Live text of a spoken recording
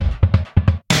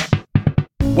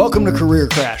Welcome to Career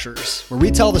Crashers, where we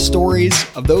tell the stories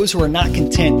of those who are not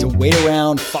content to wait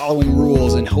around following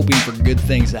rules and hoping for good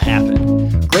things to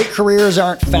happen. Great careers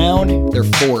aren't found, they're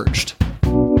forged.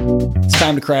 It's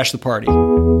time to crash the party.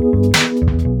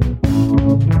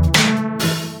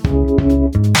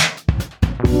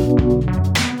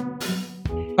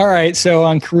 All right, so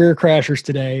on Career Crashers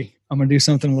today, I'm going to do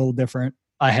something a little different.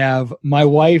 I have my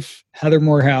wife, Heather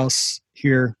Morehouse,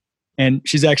 here. And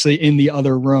she's actually in the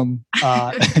other room.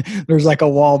 There's like a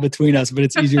wall between us, but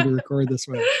it's easier to record this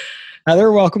way.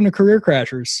 Heather, welcome to Career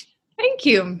Crashers. Thank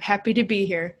you. I'm happy to be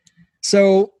here.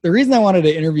 So the reason I wanted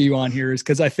to interview you on here is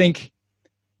because I think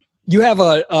you have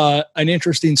an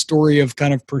interesting story of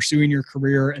kind of pursuing your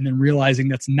career and then realizing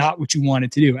that's not what you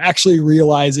wanted to do. Actually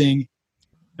realizing,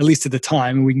 at least at the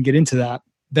time, and we can get into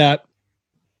that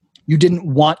you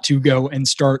didn't want to go and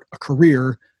start a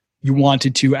career. You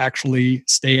wanted to actually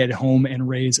stay at home and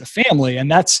raise a family.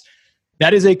 And that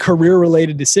is a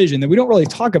career-related decision that we don't really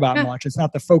talk about much. It's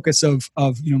not the focus of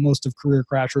most of Career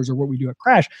Crashers or what we do at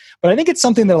Crash. But I think it's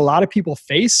something that a lot of people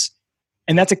face.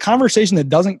 And that's a conversation that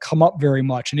doesn't come up very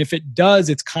much. And if it does,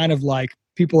 it's kind of like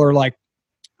people are like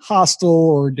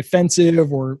hostile or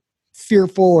defensive or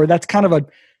fearful, or that's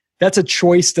a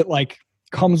choice that like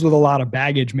comes with a lot of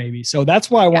baggage maybe. So that's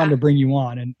why I wanted to bring you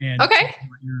on and okay,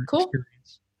 cool. Experience.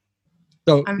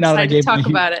 So I'm now that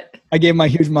I gave my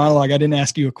huge monologue, I didn't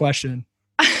ask you a question.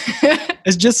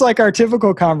 It's just like our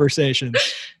typical conversations.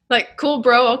 Like, cool,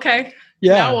 bro. Okay.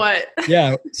 Yeah. Now what?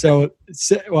 Yeah. So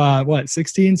what,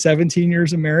 16, 17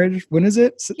 years of marriage? When is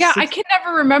it? Yeah. I can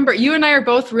never remember. You and I are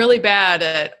both really bad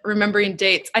at remembering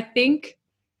dates. I think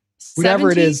whatever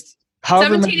it is,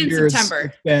 however many years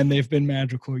September. And they've been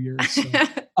magical years. So.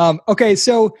 Okay.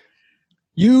 So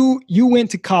you went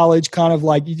to college kind of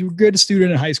like you were a good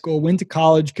student in high school, went to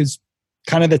college because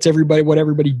kind of that's what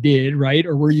everybody did, right?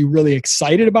 Or were you really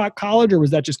excited about college, or was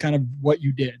that just kind of what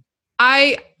you did?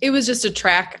 It was just a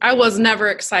track. I was never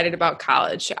excited about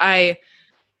college. I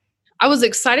was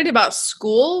excited about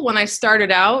school when I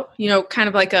started out, kind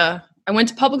of like I went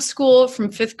to public school from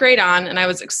 5th grade on, and I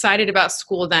was excited about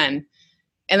school then.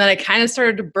 And then I kind of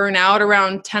started to burn out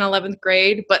around 10th, 11th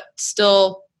grade, but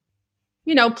still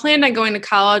planned on going to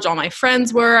college. All my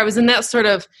friends were. I was in that sort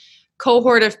of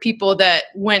cohort of people that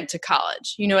went to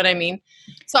college. You know what I mean?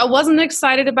 So I wasn't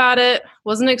excited about it.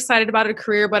 Wasn't excited about a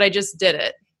career, but I just did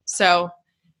it. So,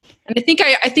 and I think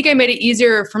I made it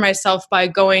easier for myself by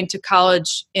going to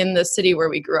college in the city where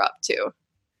we grew up too.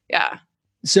 Yeah.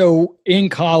 So in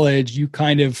college, you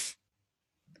kind of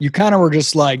were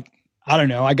just like, I don't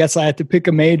know, I guess I had to pick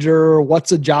a major.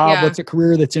 What's a job? Yeah. What's a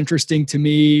career that's interesting to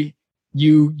me?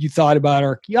 You thought about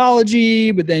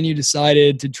archaeology, but then you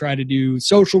decided to try to do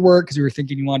social work because you were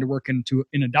thinking you wanted to work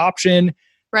in adoption.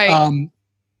 Right.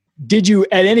 Did you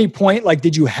at any point,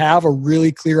 did you have a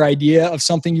really clear idea of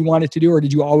something you wanted to do, or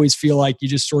did you always feel like you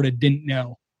just sort of didn't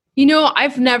know?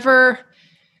 I've never,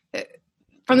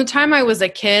 from the time I was a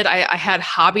kid, I had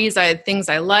hobbies. I had things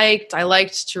I liked. I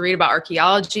liked to read about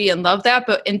archaeology and love that.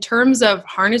 But in terms of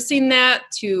harnessing that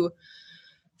to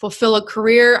fulfill a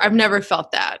career, I've never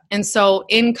felt that. And so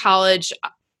in college,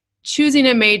 choosing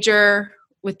a major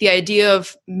with the idea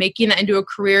of making it into a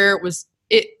career was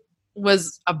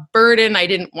a burden I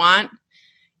didn't want.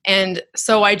 And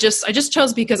so I just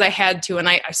chose because I had to. And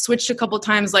I switched a couple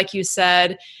times, like you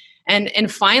said.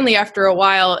 And finally, after a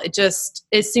while,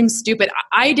 it seems stupid.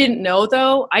 I didn't know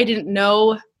though.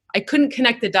 I couldn't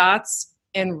connect the dots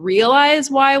and realize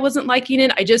why I wasn't liking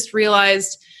it. I just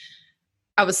realized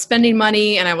I was spending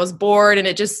money and I was bored and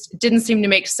it just didn't seem to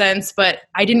make sense, but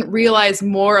I didn't realize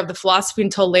more of the philosophy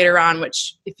until later on,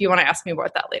 which if you want to ask me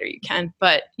about that later, you can.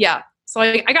 But yeah, so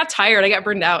I got tired. I got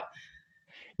burned out.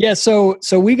 Yeah. So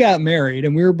we got married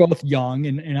and we were both young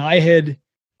and I had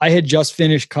just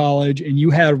finished college and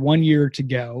you had 1 year to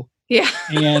go. Yeah.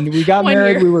 And we got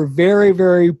married. Year. We were very,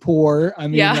 very poor. I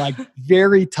mean,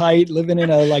 very tight, living in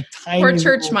a tiny poor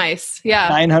church mice. Yeah.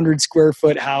 900 square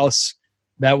foot house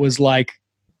that was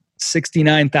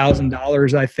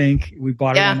 $69,000, I think. We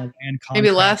bought it on a land contract.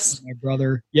 Maybe less. With my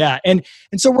brother. Yeah. And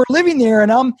so we're living there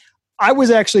and I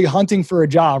was actually hunting for a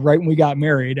job right when we got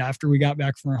married after we got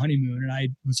back from our honeymoon. And I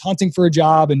was hunting for a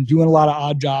job and doing a lot of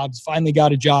odd jobs, finally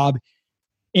got a job.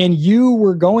 And you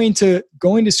were going to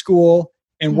school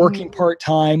and working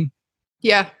part-time.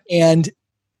 Yeah. And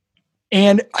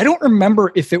I don't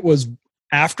remember if it was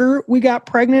after we got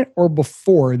pregnant or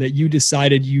before that you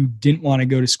decided you didn't want to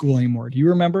go to school anymore. Do you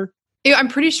remember? I'm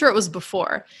pretty sure it was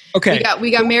before. Okay.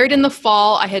 We got married in the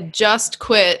fall. I had just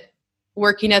quit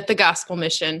working at the gospel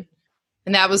mission.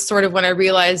 And that was sort of when I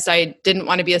realized I didn't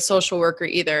want to be a social worker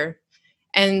either.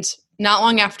 And not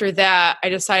long after that, I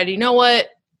decided, you know what?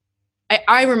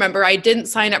 I remember I didn't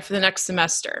sign up for the next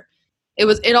semester.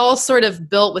 It all sort of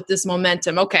built with this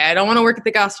momentum. Okay, I don't want to work at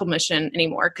the Gospel Mission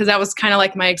anymore because that was kind of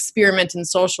like my experiment in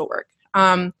social work.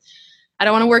 I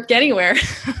don't want to work anywhere.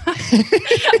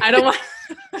 I don't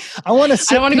want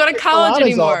to go to college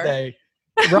anymore.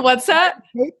 What's that?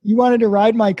 You wanted to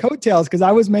ride my coattails because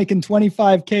I was making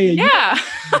 $25K a year. Yeah.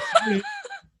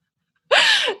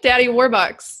 Daddy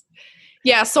Warbucks.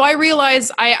 Yeah. So I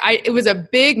realized it was a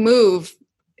big move.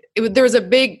 There was a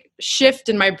big shift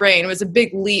in my brain. It was a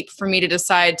big leap for me to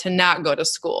decide to not go to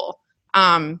school.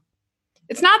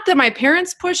 It's not that my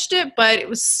parents pushed it, but it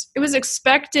was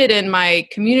expected in my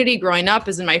community growing up,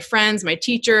 as in my friends, my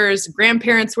teachers,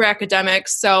 grandparents were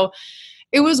academics. So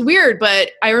it was weird,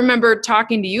 but I remember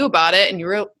talking to you about it, and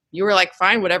you were like,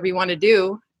 fine, whatever you want to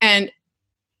do. And,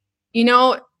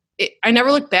 I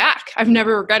never looked back. I've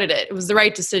never regretted it. It was the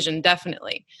right decision,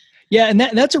 definitely. Yeah. And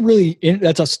that's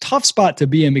a tough spot to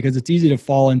be in because it's easy to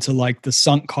fall into like the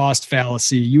sunk cost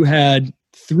fallacy. You had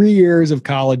 3 years of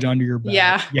college under your belt.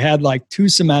 Yeah. You had like 2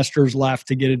 semesters left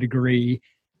to get a degree.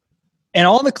 And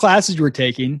all the classes you were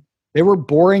taking, they were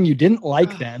boring. You didn't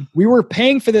like them. We were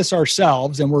paying for this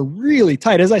ourselves and we're really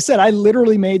tight. As I said, I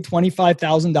literally made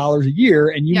 $25,000 a year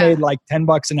and you made like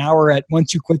 $10 an hour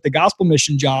once you quit the Gospel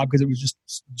Mission job because it was just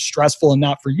stressful and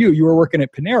not for you. You were working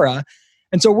at Panera.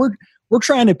 And so we're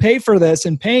trying to pay for this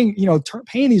and paying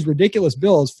these ridiculous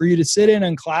bills for you to sit in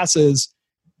on classes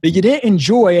that you didn't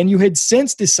enjoy. And you had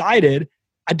since decided,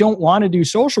 I don't want to do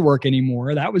social work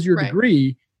anymore. That was your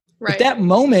degree. Right. But that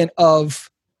moment of,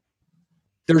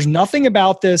 there's nothing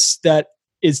about this that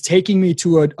is taking me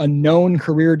to a known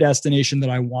career destination that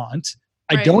I want.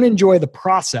 I don't enjoy the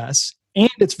process and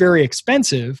it's very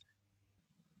expensive.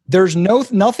 There's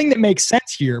nothing that makes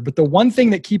sense here. But the one thing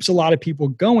that keeps a lot of people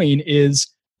going is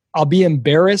I'll be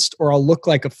embarrassed or I'll look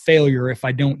like a failure if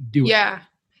I don't do it. Yeah.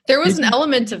 There was an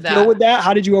element of that. Deal with that?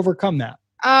 How did you overcome that?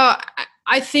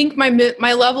 I think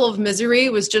my level of misery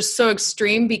was just so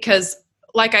extreme because,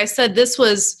 like I said, this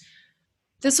was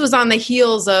on the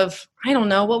heels of, I don't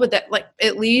know, what would that, like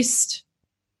at least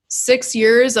 6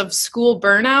 years of school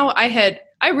burnout.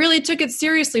 I really took it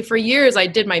seriously for years. I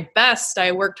did my best.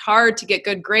 I worked hard to get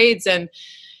good grades and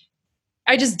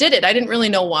I just did it. I didn't really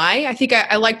know why. I think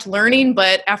I liked learning,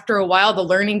 but after a while, the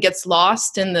learning gets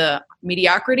lost in the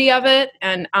mediocrity of it.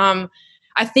 And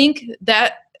I think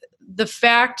that the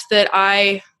fact that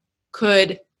I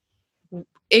could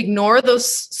ignore those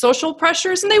social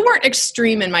pressures, and they weren't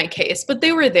extreme in my case, but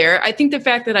they were there. I think the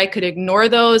fact that I could ignore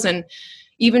those and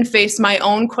even face my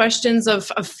own questions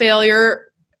of failure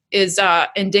is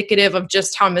indicative of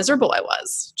just how miserable I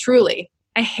was. Truly.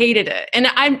 I hated it. And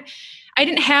I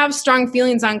didn't have strong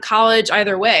feelings on college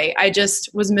either way. I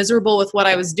just was miserable with what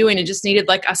I was doing and just needed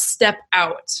like a step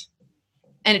out.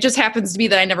 And it just happens to be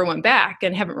that I never went back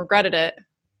and haven't regretted it.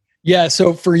 Yeah.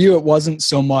 So for you, it wasn't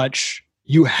so much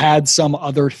you had some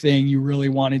other thing you really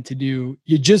wanted to do.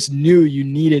 You just knew you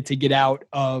needed to get out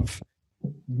of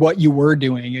what you were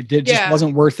doing. It just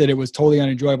wasn't worth it. It was totally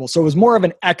unenjoyable. So it was more of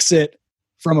an exit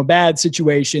from a bad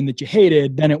situation that you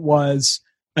hated than it was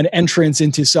an entrance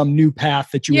into some new path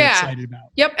that you were excited about.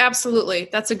 Yep, absolutely.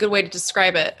 That's a good way to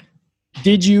describe it.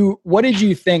 What did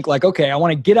you think? Like, okay, I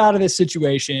want to get out of this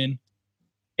situation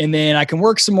and then I can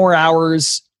work some more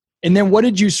hours. And then what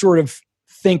did you sort of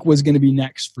think was going to be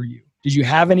next for you? Did you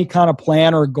have any kind of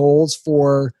plan or goals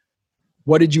for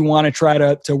what did you want to try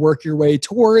to work your way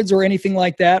towards or anything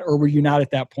like that? Or were you not at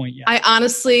that point yet?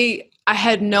 I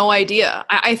had no idea.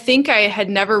 I think I had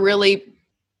never really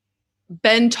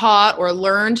been taught or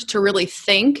learned to really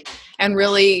think and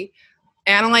really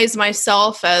analyze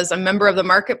myself as a member of the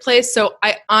marketplace. So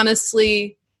I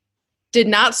honestly did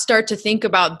not start to think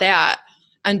about that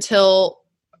until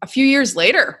a few years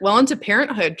later, well into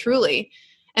parenthood, truly.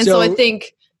 And so I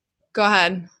think, go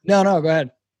ahead. No, go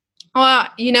ahead. Well,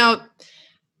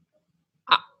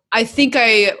 I think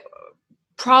I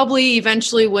probably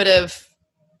eventually would have,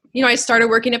 I started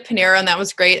working at Panera and that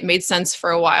was great. It made sense for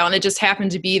a while. And it just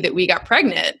happened to be that we got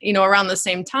pregnant, around the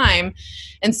same time.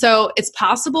 And so it's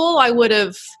possible I would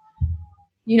have,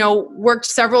 worked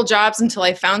several jobs until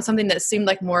I found something that seemed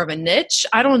like more of a niche.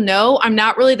 I don't know. I'm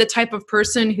not really the type of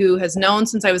person who has known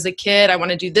since I was a kid, I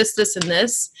want to do this, this, and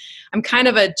this. I'm kind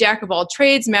of a jack of all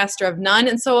trades, master of none.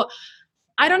 And so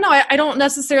I don't know.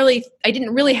 I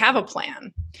didn't really have a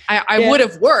plan. I would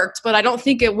have worked, but I don't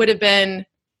think it would have been,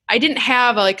 I didn't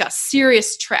have a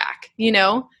serious track,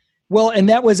 Well, and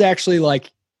that was actually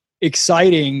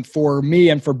exciting for me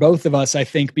and for both of us, I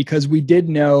think, because we did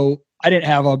know, I didn't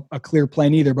have a clear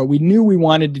plan either, but we knew we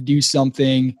wanted to do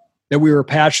something that we were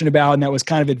passionate about and that was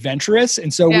kind of adventurous.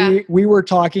 And so we were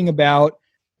talking about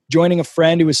joining a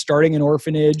friend who was starting an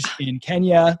orphanage in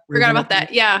Kenya. Forgot about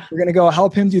that. Yeah. We're going to go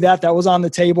help him do that. That was on the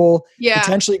table. Yeah.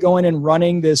 Potentially going and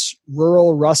running this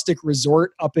rural rustic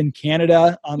resort up in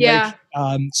Canada on Lake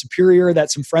Superior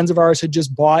that some friends of ours had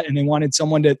just bought, and they wanted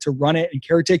someone to run it and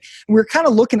caretake. And we were kind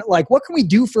of looking at like, what can we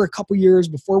do for a couple years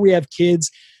before we have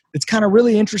kids? It's kind of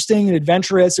really interesting and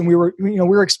adventurous. And we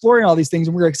were exploring all these things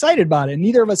and we were excited about it. And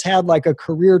neither of us had like a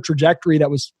career trajectory that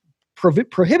was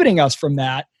prohibiting us from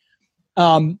that.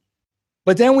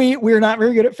 But then we were not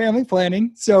very good at family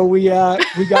planning. So we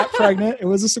got pregnant. It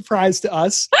was a surprise to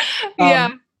us.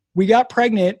 We got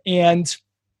pregnant. And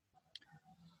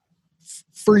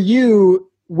for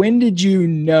you, when did you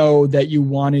know that you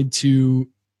wanted to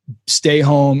stay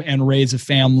home and raise a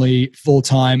family full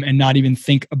time and not even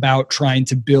think about trying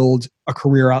to build a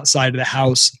career outside of the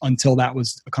house until that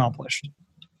was accomplished?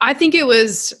 I think it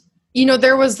was,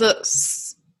 there was the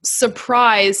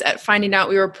surprise at finding out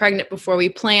we were pregnant before we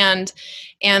planned,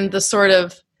 and the sort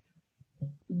of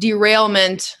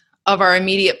derailment of our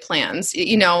immediate plans.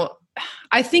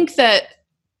 I think that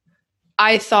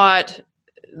I thought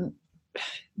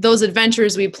those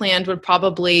adventures we planned would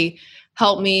probably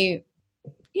help me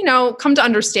come to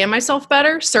understand myself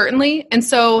better, certainly. And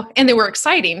they were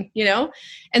exciting,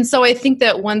 And so I think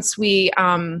that once we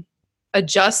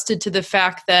adjusted to the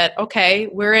fact that, okay,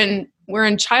 we're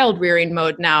in child rearing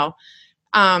mode now,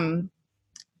 I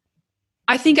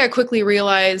think I quickly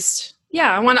realized,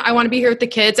 I want to be here with the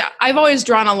kids. I've always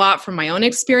drawn a lot from my own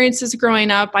experiences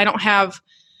growing up. I don't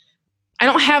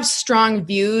have strong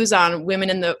views on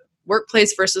women in the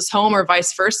workplace versus home or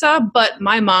vice versa, but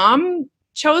my mom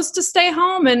chose to stay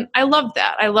home. And I loved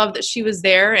that. I loved that she was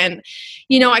there. And,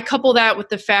 I couple that with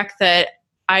the fact that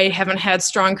I haven't had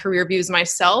strong career views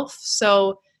myself.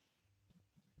 So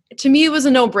to me, it was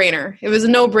a no-brainer. It was a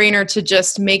no-brainer to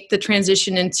just make the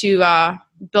transition into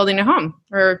building a home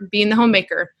or being the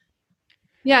homemaker.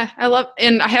 Yeah,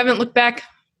 and I haven't looked back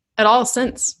at all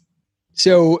since.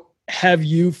 So have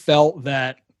you felt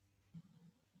that,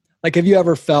 have you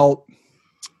ever felt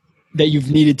that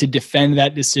you've needed to defend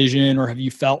that decision, or have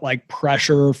you felt like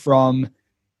pressure from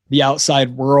the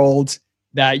outside world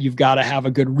that you've got to have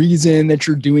a good reason that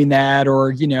you're doing that?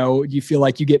 Or, you feel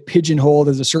like you get pigeonholed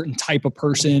as a certain type of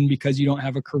person because you don't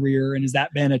have a career? And has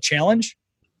that been a challenge?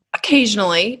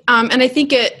 Occasionally. And I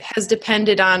think it has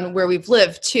depended on where we've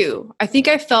lived too. I think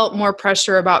I felt more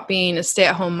pressure about being a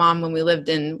stay-at-home mom when we lived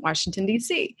in Washington,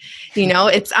 D.C.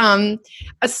 It's a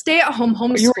stay-at-home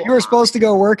homeschool. You were supposed to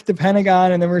go work at the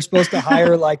Pentagon, and then we were supposed to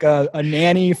hire like a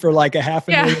nanny for like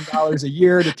 $500,000 a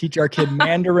year to teach our kid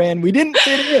Mandarin. We didn't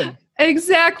fit in.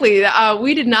 Exactly.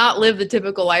 We did not live the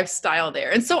typical lifestyle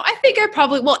there. And so I think I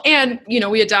probably,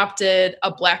 we adopted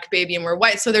a black baby and we're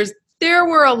white. So there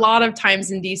were a lot of times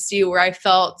in DC where I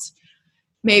felt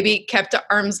maybe kept at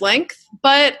arm's length,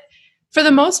 but for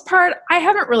the most part, I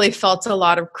haven't really felt a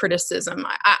lot of criticism.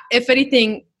 If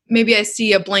anything, maybe I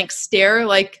see a blank stare,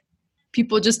 like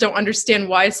people just don't understand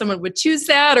why someone would choose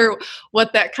that or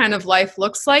what that kind of life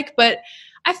looks like. But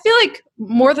I feel like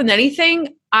more than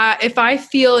anything, if I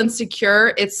feel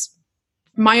insecure, it's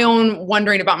my own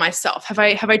wondering about myself. Have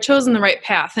I chosen the right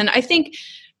path? And I think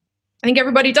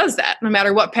everybody does that, no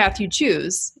matter what path you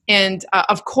choose. And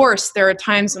of course, there are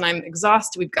times when I'm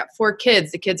exhausted. We've got 4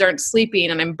 kids. The kids aren't sleeping,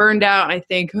 and I'm burned out. And I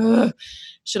think,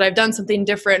 should I have done something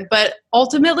different? But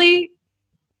ultimately,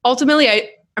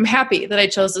 I'm happy that I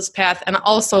chose this path. And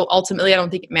also, ultimately, I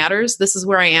don't think it matters. This is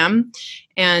where I am.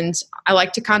 And I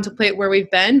like to contemplate where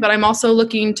we've been, but I'm also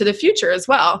looking to the future as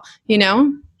well,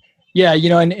 Yeah,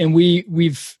 and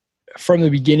we've from the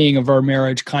beginning of our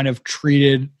marriage kind of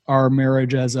treated our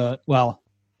marriage as I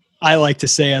like to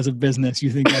say as a business.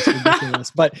 You think that's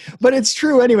ridiculous, but it's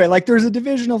true anyway. Like there's a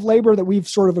division of labor that we've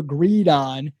sort of agreed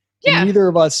on. Yeah. And neither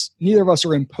of us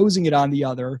are imposing it on the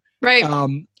other. Right.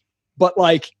 But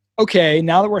okay,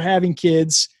 now that we're having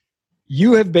kids,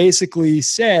 you have basically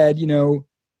said,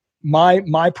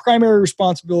 my primary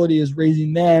responsibility is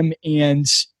raising them. And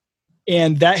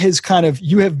that has kind of,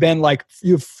 you have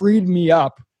freed me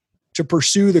up to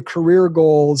pursue the career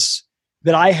goals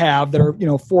that I have that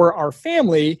are, for our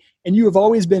family. And you have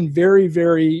always been very,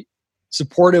 very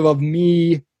supportive of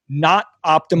me not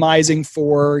optimizing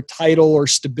for title or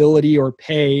stability or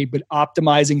pay, but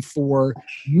optimizing for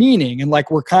meaning. And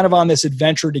we're kind of on this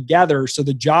adventure together. So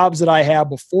the jobs that I had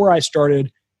before I started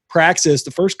Praxis,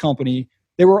 the first company,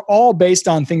 they were all based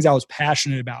on things I was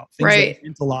passionate about, things that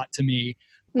meant a lot to me.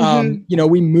 Mm-hmm.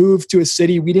 We moved to a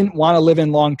city we didn't want to live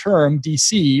in long-term,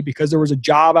 DC, because there was a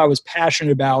job I was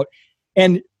passionate about.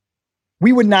 And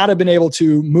we would not have been able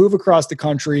to move across the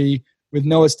country with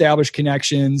no established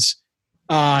connections,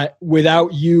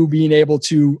 without you being able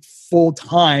to full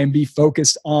time be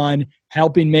focused on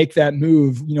helping make that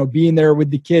move, being there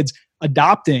with the kids,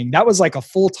 adopting. That was like a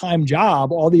full-time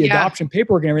job, all the adoption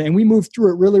paperwork and everything. And we moved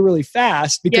through it really, really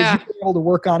fast because you were able to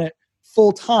work on it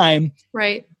full time.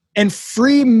 Right. And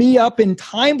free me up in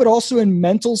time, but also in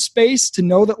mental space to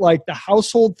know that like the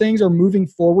household things are moving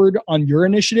forward on your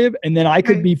initiative. And then I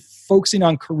could be focusing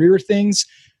on career things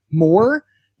more.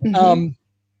 Mm-hmm.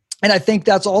 And I think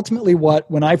that's ultimately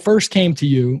when I first came to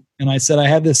you and I said, I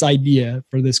had this idea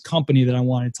for this company that I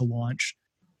wanted to launch.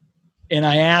 And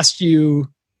I asked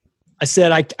you, I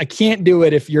said, I can't do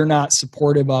it if you're not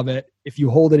supportive of it. If you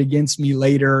hold it against me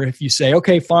later, if you say,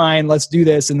 okay, fine, let's do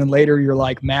this. And then later you're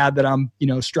like mad that I'm,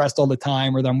 stressed all the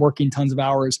time or that I'm working tons of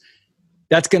hours,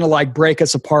 that's going to like break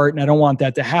us apart. And I don't want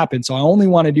that to happen. So I only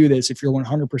want to do this if you're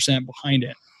 100% behind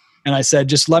it. And I said,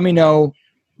 just let me know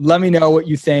what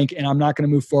you think. And I'm not going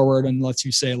to move forward unless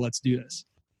you say, let's do this.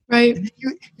 Right.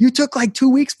 You took like 2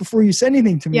 weeks before you said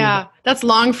anything to me. Yeah. That's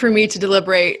long for me to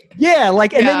deliberate. Yeah.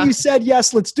 And then you said,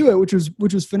 yes, let's do it,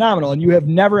 which was phenomenal. And you have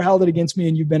never held it against me.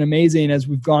 And you've been amazing as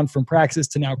we've gone from Praxis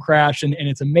to now Crash. And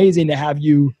it's amazing to have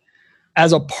you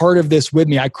as a part of this with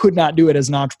me. I could not do it as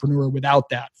an entrepreneur without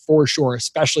that, for sure,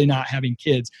 especially not having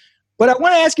kids. But I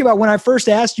want to ask you about when I first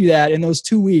asked you that in those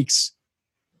 2 weeks,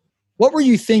 what were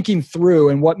you thinking through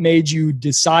and what made you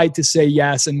decide to say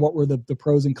yes? And what were the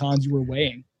pros and cons you were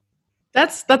weighing?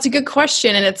 That's a good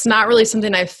question. And it's not really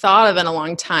something I've thought of in a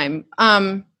long time.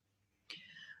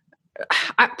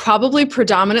 Probably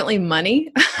predominantly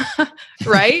money,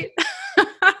 right?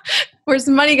 Where's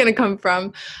the money going to come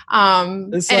from?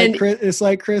 It's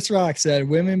like Chris Rock said,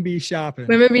 women be shopping.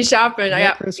 Women be shopping.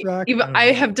 Chris Rock?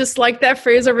 I have disliked that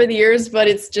phrase over the years, but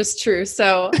it's just true.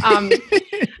 So, I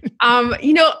thought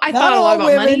a lot about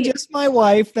women, money. Just my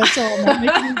wife. That's all. I'm not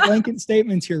making blanket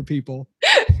statements here, people.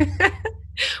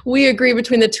 We agree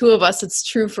between the two of us. It's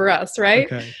true for us,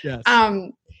 right? Okay. Yes.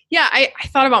 I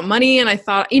thought about money and I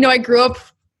thought, I grew up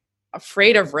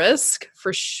afraid of risk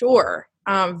for sure.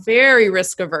 Very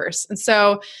risk averse. And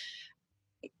so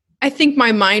I think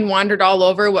my mind wandered all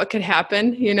over what could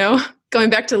happen, going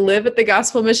back to live at the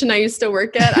gospel mission I used to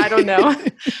work at. I don't know.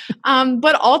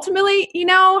 But ultimately,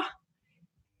 and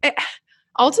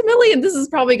this is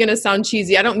probably going to sound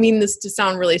cheesy. I don't mean this to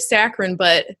sound really saccharine,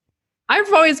 but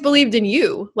I've always believed in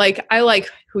you. Like, I like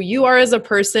who you are as a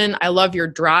person. I love your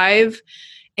drive.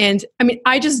 And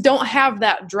I just don't have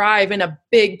that drive in a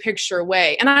big picture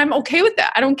way. And I'm okay with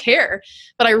that. I don't care.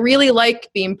 But I really like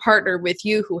being partnered with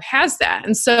you who has that.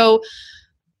 And so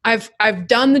I've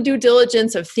done the due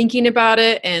diligence of thinking about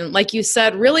it. And like you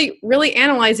said, really, really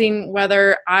analyzing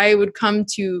whether I would come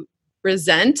to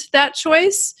resent that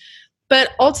choice. But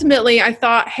ultimately I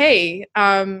thought, hey,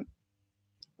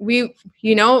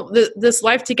 this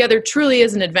life together truly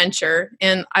is an adventure.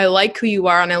 And I like who you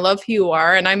are and I love who you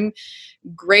are. And I'm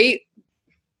great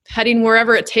heading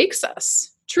wherever it takes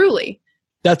us. Truly.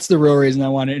 That's the real reason I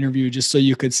want to interview, just so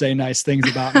you could say nice things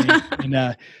about me.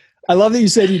 And I love that you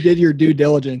said you did your due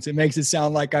diligence. It makes it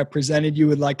sound like I presented you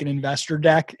with like an investor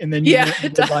deck and then you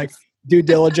did like due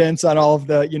diligence on all of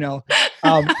the,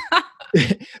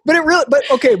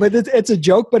 but it's a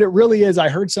joke, but it really is. I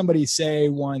heard somebody say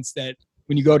once that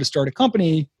when you go to start a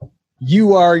company,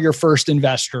 you are your first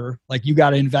investor. Like, you got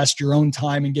to invest your own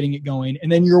time in getting it going.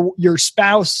 And then your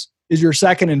spouse is your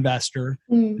second investor.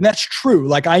 And that's true.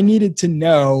 Like, I needed to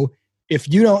know,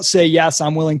 if you don't say, yes,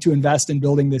 I'm willing to invest in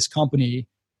building this company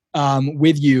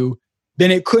with you, then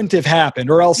it couldn't have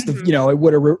happened, or else it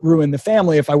would have ruined the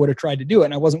family if I would have tried to do it.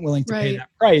 And I wasn't willing to pay that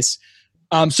price.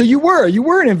 So you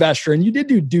were an investor, and you did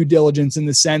do due diligence in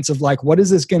the sense of like, what is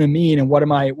this going to mean? And what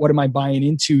am I buying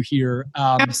into here?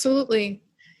 Absolutely.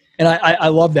 And I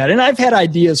love that. And I've had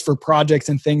ideas for projects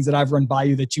and things that I've run by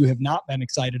you that you have not been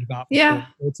excited about before. Yeah.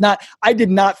 It's not, I did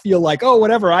not feel like, oh,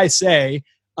 whatever I say.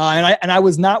 And I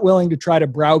was not willing to try to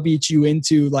browbeat you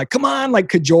into like, come on, like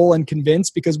cajole and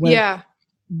convince, because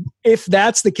if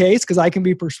that's the case, because I can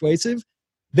be persuasive,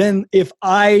 then if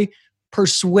I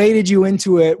persuaded you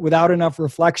into it without enough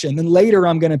reflection, then later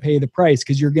I'm going to pay the price,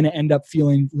 because you're going to end up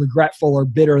feeling regretful or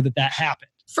bitter that happened.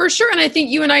 For sure. And I think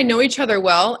you and I know each other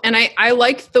well. And I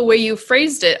like the way you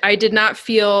phrased it. I did not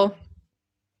feel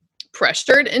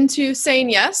pressured into saying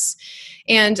yes.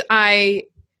 And I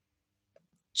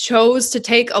chose to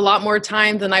take a lot more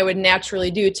time than I would naturally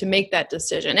do to make that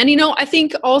decision. And, I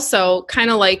think also kind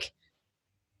of like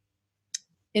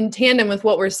in tandem with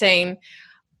what we're saying,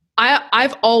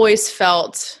 I've always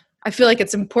felt, I feel like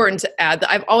it's important to add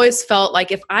that I've always felt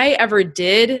like if I ever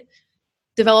did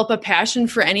develop a passion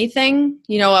for anything,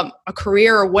 a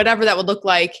career or whatever that would look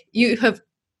like,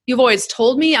 you've always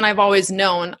told me, and I've always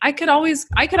known I could always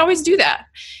do that.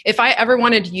 If I ever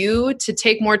wanted you to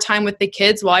take more time with the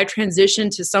kids while I transition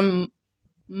to some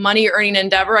money earning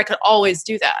endeavor, I could always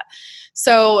do that.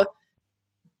 So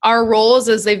our roles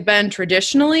as they've been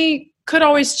traditionally could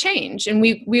always change, and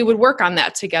we would work on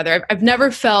that together. I've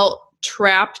never felt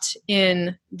trapped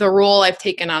in the role I've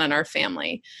taken on in our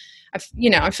family. I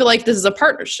feel like this is a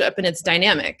partnership and it's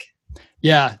dynamic.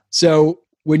 Yeah. So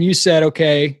when you said,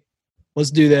 okay,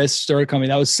 let's do this, start a company,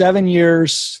 that was 7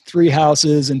 years, 3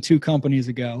 houses, and 2 companies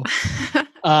ago.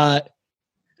 And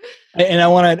I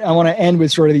want to end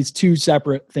with sort of these 2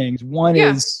 separate things. One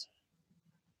is,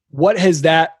 what has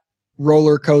that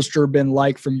roller coaster been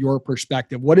like from your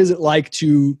perspective? What is it like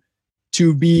to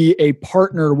be a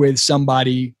partner with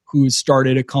somebody who's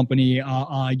started a company,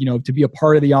 to be a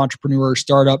part of the entrepreneur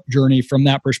startup journey from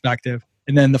that perspective?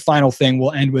 And then the final thing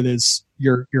we'll end with is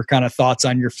your kind of thoughts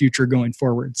on your future going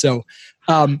forward. So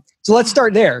let's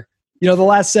start there. The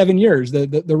last 7 years,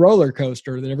 the roller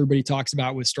coaster that everybody talks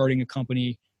about with starting a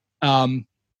company. You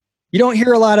don't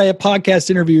hear a lot of podcast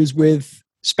interviews with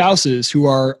spouses who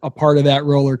are a part of that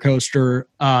roller coaster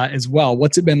as well.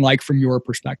 What's it been like from your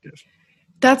perspective?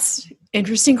 That's an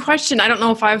interesting question. I don't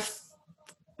know if I've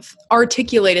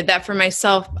articulated that for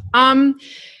myself.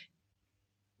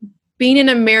 Being in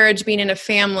a marriage, being in a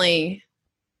family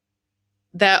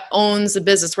that owns a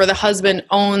business, where the husband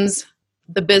owns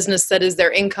the business that is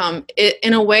their income,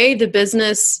 in a way, the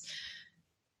business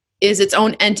is its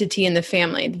own entity in the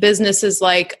family. The business is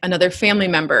like another family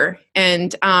member.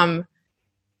 And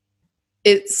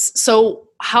it's so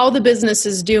how the business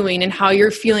is doing and how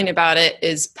you're feeling about it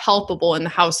is palpable in the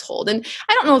household. And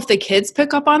I don't know if the kids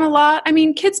pick up on a lot. I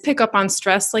mean, kids pick up on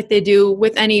stress like they do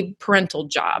with any parental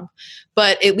job.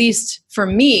 But at least for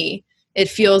me, it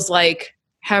feels like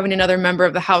having another member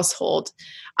of the household.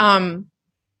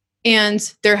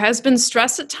 And there has been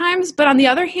stress at times, but on the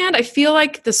other hand, I feel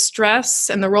like the stress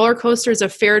and the roller coaster is a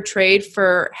fair trade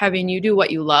for having you do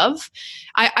what you love.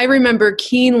 I remember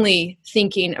keenly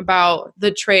thinking about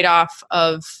the trade-off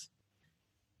of,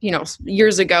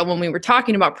 years ago when we were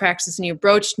talking about Praxis and you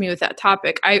broached me with that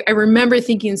topic. I remember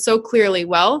thinking so clearly,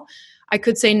 well, I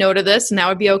could say no to this and that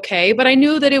would be okay, but I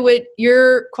knew that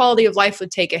your quality of life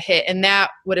would take a hit and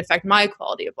that would affect my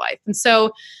quality of life. And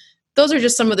so those are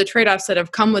just some of the trade-offs that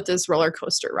have come with this roller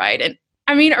coaster ride. And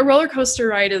I mean, a roller coaster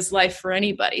ride is life for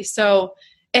anybody. So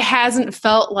it hasn't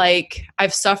felt like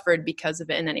I've suffered because of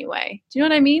it in any way. Do you know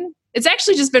what I mean? It's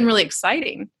actually just been really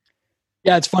exciting.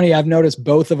 Yeah, it's funny. I've noticed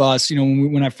both of us,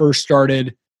 when I first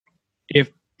started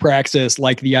Praxis,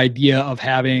 like the idea of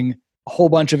having a whole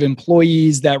bunch of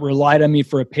employees that relied on me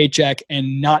for a paycheck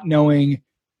and not knowing,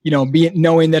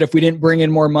 knowing that if we didn't bring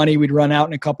in more money, we'd run out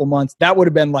in a couple months. That would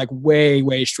have been like way,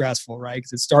 way stressful, right?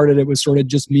 Because it was sort of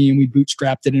just me and we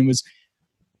bootstrapped it. And it was,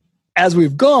 as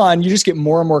we've gone, you just get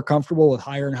more and more comfortable with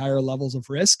higher and higher levels of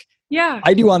risk. Yeah.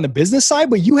 I do on the business side,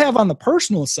 but you have on the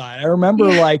personal side. I remember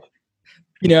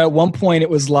at one point it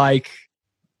was like,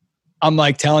 I'm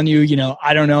like telling you,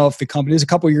 I don't know if the company is a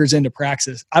couple of years into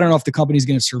Praxis. I don't know if the company's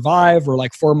going to survive. We're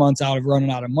like 4 months out of running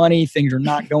out of money. Things are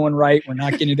not going right. We're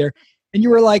not getting there. And you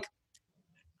were like,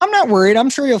 I'm not worried. I'm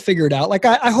sure you'll figure it out. Like,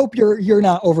 I hope you're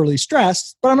not overly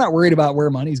stressed, but I'm not worried about where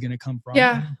money's going to come from.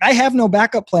 Yeah. I have no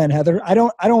backup plan, Heather. I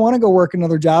don't want to go work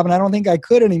another job, and I don't think I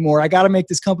could anymore. I got to make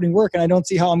this company work, and I don't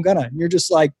see how I'm gonna. And you're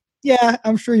just like, yeah,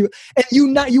 I'm sure you. And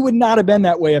you would not have been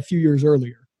that way a few years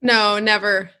earlier. No,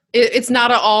 never. It's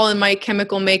not at all in my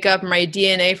chemical makeup, my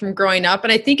DNA from growing up,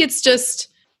 and I think it's just,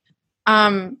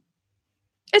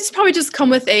 it's probably just come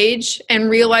with age and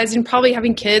realizing, probably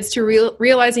having kids, to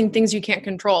realizing things you can't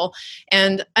control,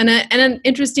 and an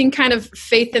interesting kind of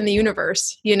faith in the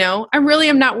universe. I really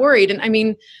am not worried, and I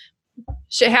mean,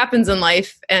 shit happens in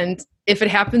life, and if it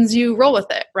happens, you roll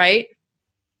with it, right?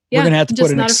 We're gonna have to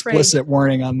put an explicit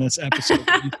warning on this episode.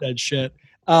 You said shit.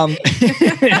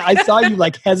 I saw you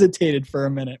like hesitated for a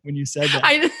minute when you said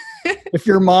that. If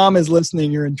your mom is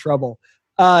listening, you're in trouble.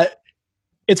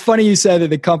 It's funny you said that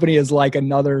the company is like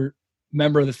another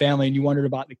member of the family and you wondered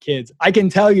about the kids. I can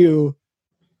tell you,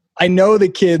 I know the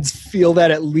kids feel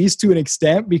that at least to an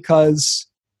extent, because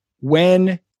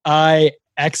when I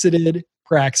exited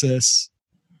Praxis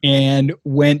and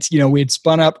went, we had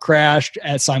spun up Crash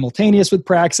as simultaneous with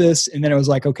Praxis. And then it was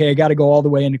like, okay, I got to go all the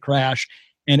way into Crash,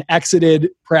 and exited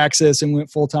Praxis and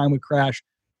went full time with Crash.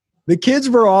 The kids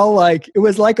were all like, it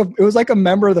was like a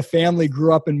member of the family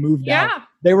grew up and moved out.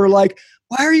 They were like,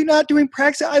 why are you not doing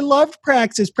Praxis? I loved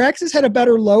Praxis. Praxis had a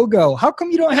better logo. How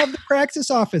come you don't have the Praxis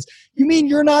office? You mean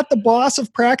you're not the boss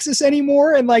of Praxis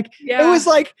anymore? And like, it was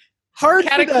like hard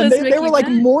for them. They were like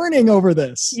mourning over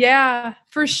this. Yeah,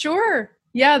 for sure.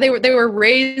 Yeah, they were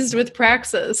raised with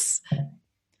Praxis.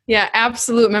 Yeah,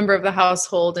 absolute member of the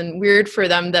household, and weird for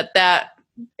them that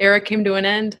era came to an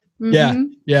end.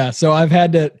 Mm-hmm. Yeah. So I've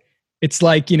had to, it's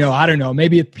like, you know, I don't know,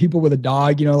 maybe if people with a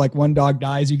dog, you know, like one dog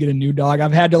dies, you get a new dog.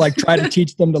 I've had to like try to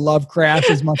teach them to love Crash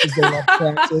as much as they love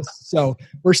Praxis. So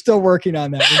we're still working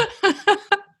on that.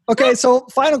 Okay. So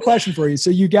final question for you. So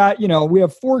you got, you know, we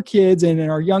have 4 kids and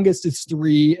our youngest is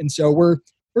 3. And so we're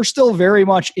still very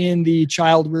much in the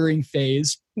child rearing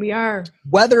phase. We are.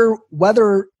 Whether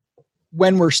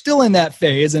when we're still in that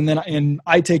phase and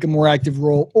I take a more active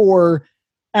role, or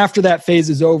after that phase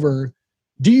is over,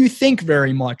 do you think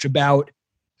very much about,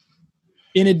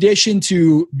 in addition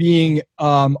to being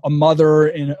a mother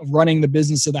and running the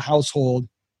business of the household,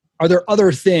 are there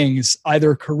other things,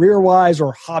 either career-wise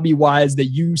or hobby-wise, that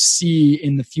you see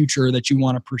in the future that you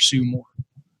want to pursue more?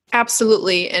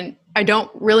 Absolutely. And I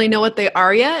don't really know what they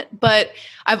are yet, but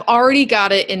I've already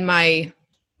got it in my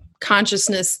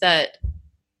consciousness that,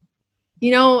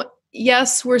 you know,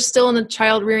 yes, we're still in the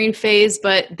child rearing phase,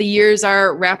 but the years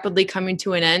are rapidly coming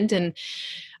to an end. And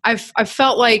I've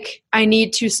felt like I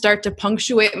need to start to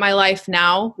punctuate my life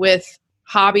now with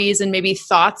hobbies and maybe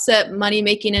thoughts at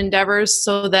money-making endeavors,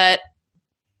 so that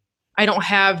I don't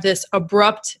have this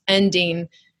abrupt ending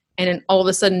and an all of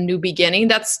a sudden new beginning.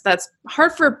 That's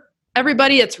hard for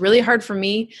everybody. It's really hard for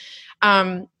me.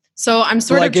 So I'm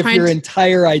sort of trying, if your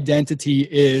entire identity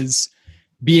is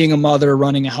being a mother,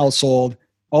 running a household,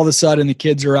 all of a sudden the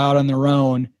kids are out on their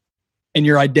own and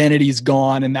your identity's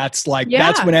gone. And that's like,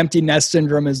 that's when empty nest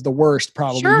syndrome is the worst,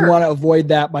 probably. Sure. You want to avoid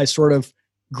that by sort of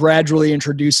gradually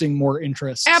introducing more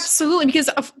interests. Absolutely. Because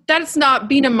that's not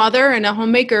being a mother and a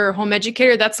homemaker or home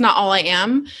educator. That's not all I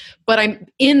am, but I'm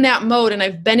in that mode, and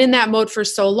I've been in that mode for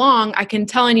so long. I can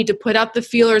tell I need to put out the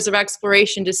feelers of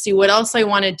exploration to see what else I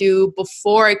want to do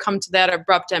before I come to that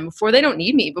abrupt end, before they don't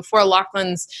need me, before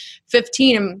Lachlan's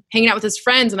 15 and hanging out with his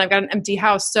friends and I've got an empty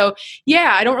house. So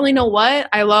yeah, I don't really know what.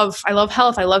 I love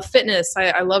health. I love fitness.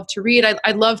 I love to read.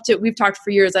 I'd love to, we've talked for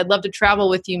years, I'd love to travel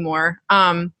with you more.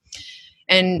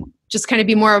 And just kind of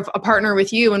be more of a partner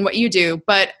with you and what you do.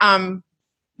 But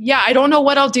yeah, I don't know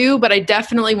what I'll do, but I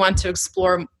definitely want to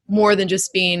explore more than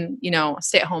just being, you know, a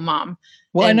stay-at-home mom.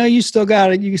 Well, I know you still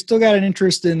got an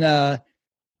interest in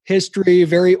history,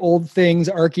 very old things,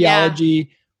 archaeology.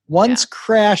 Yeah. Once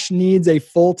Crash needs a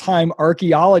full-time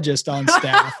archaeologist on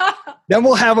staff, then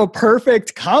we'll have a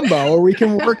perfect combo where we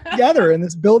can work together and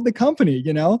build the company,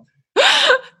 you know?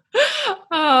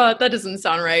 Oh, that doesn't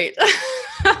sound right.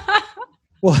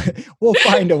 We'll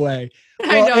find a way.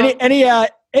 Well,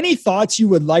 any thoughts you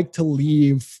would like to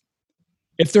leave?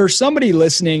 If there's somebody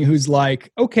listening who's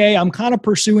like, okay, I'm kind of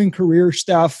pursuing career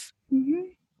stuff,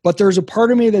 but there's a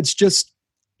part of me that's just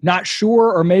not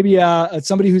sure, or maybe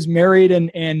somebody who's married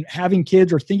and having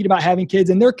kids or thinking about having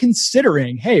kids, and they're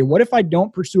considering, hey, what if I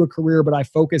don't pursue a career, but I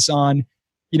focus on,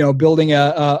 you know, building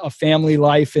a family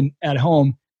life and at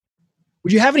home?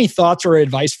 Would you have any thoughts or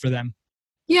advice for them?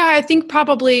 Yeah, I think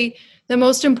probably the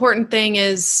most important thing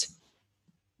is,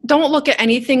 don't look at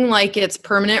anything like it's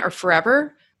permanent or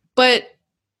forever.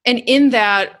 And in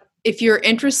that, if you're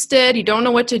interested, you don't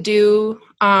know what to do,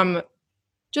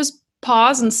 just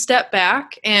pause and step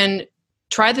back and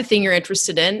try the thing you're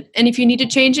interested in. And if you need to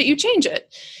change it, you change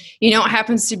it. You know, it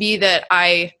happens to be that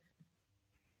I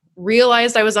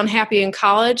realized I was unhappy in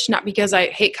college, not because I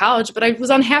hate college, but I was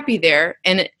unhappy there.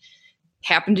 And it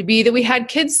happened to be that we had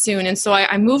kids soon. And so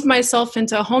I moved myself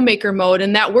into homemaker mode,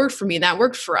 and that worked for me. That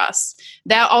worked for us.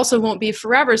 That also won't be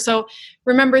forever. So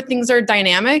remember, things are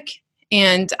dynamic,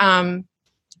 and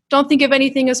don't think of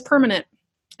anything as permanent.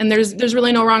 And there's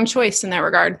really no wrong choice in that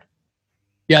regard.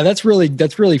 Yeah, that's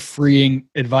really freeing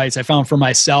advice I found for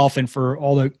myself and for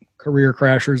all the career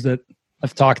crashers that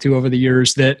I've talked to over the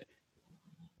years, that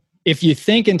if you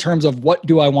think in terms of what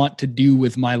do I want to do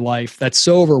with my life, that's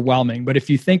so overwhelming. But if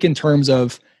you think in terms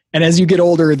of, and as you get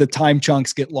older, the time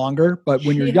chunks get longer, but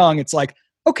when you're young, it's like,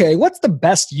 okay, what's the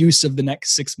best use of the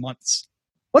next 6 months?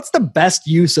 What's the best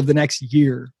use of the next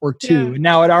year or two? Yeah. And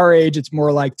now at our age, it's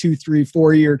more like 2, 3,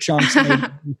 4 year chunks. Maybe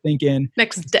you think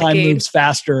next decade. Time moves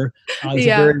faster. It's a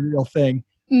very real thing.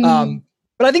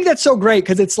 But I think that's so great,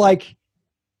 because it's like,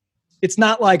 it's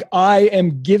not like I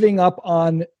am giving up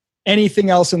on anything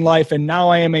else in life and now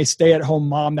I am a stay-at-home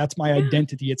mom. That's my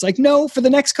identity. It's like, no, for the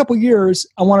next couple of years,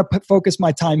 I want to focus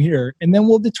my time here, and then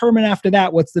we'll determine after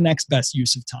that what's the next best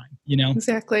use of time, you know?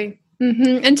 Exactly.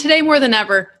 And today more than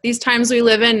ever, these times we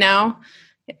live in now,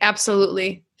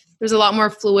 absolutely. There's a lot more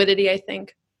fluidity, I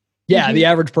think. Yeah. The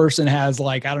average person has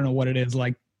like, I don't know what it is,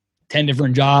 like 10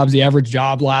 different jobs. The average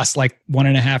job lasts like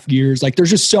 1.5 years. Like there's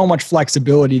just so much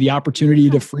flexibility, the opportunity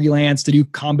to freelance, to do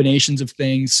combinations of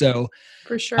things. So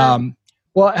for sure.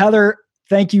 Well, Heather,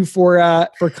 thank you for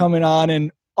coming on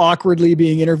and awkwardly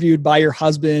being interviewed by your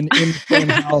husband in the same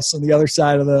house on the other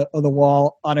side of the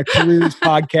wall on a careers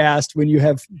podcast when you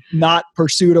have not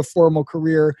pursued a formal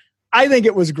career. I think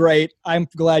it was great. I'm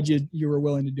glad you were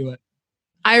willing to do it.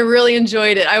 I really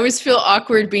enjoyed it. I always feel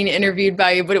awkward being interviewed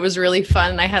by you, but it was really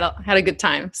fun. And I had a good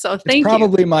time. So thank you. It's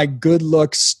probably my good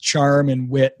looks, charm, and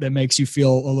wit that makes you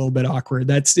feel a little bit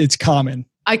awkward. It's common.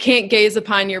 I can't gaze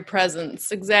upon your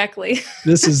presence. Exactly.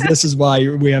 This is why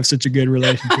we have such a good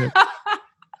relationship.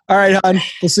 All right, hon.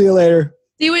 We'll see you later.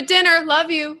 See you at dinner. Love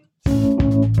you.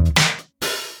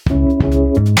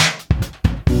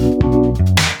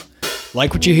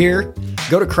 Like what you hear?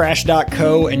 Go to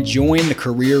crash.co and join the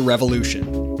career revolution.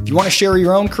 If you want to share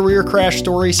your own career crash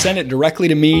story, send it directly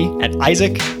to me at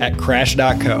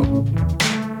isaac@crash.co.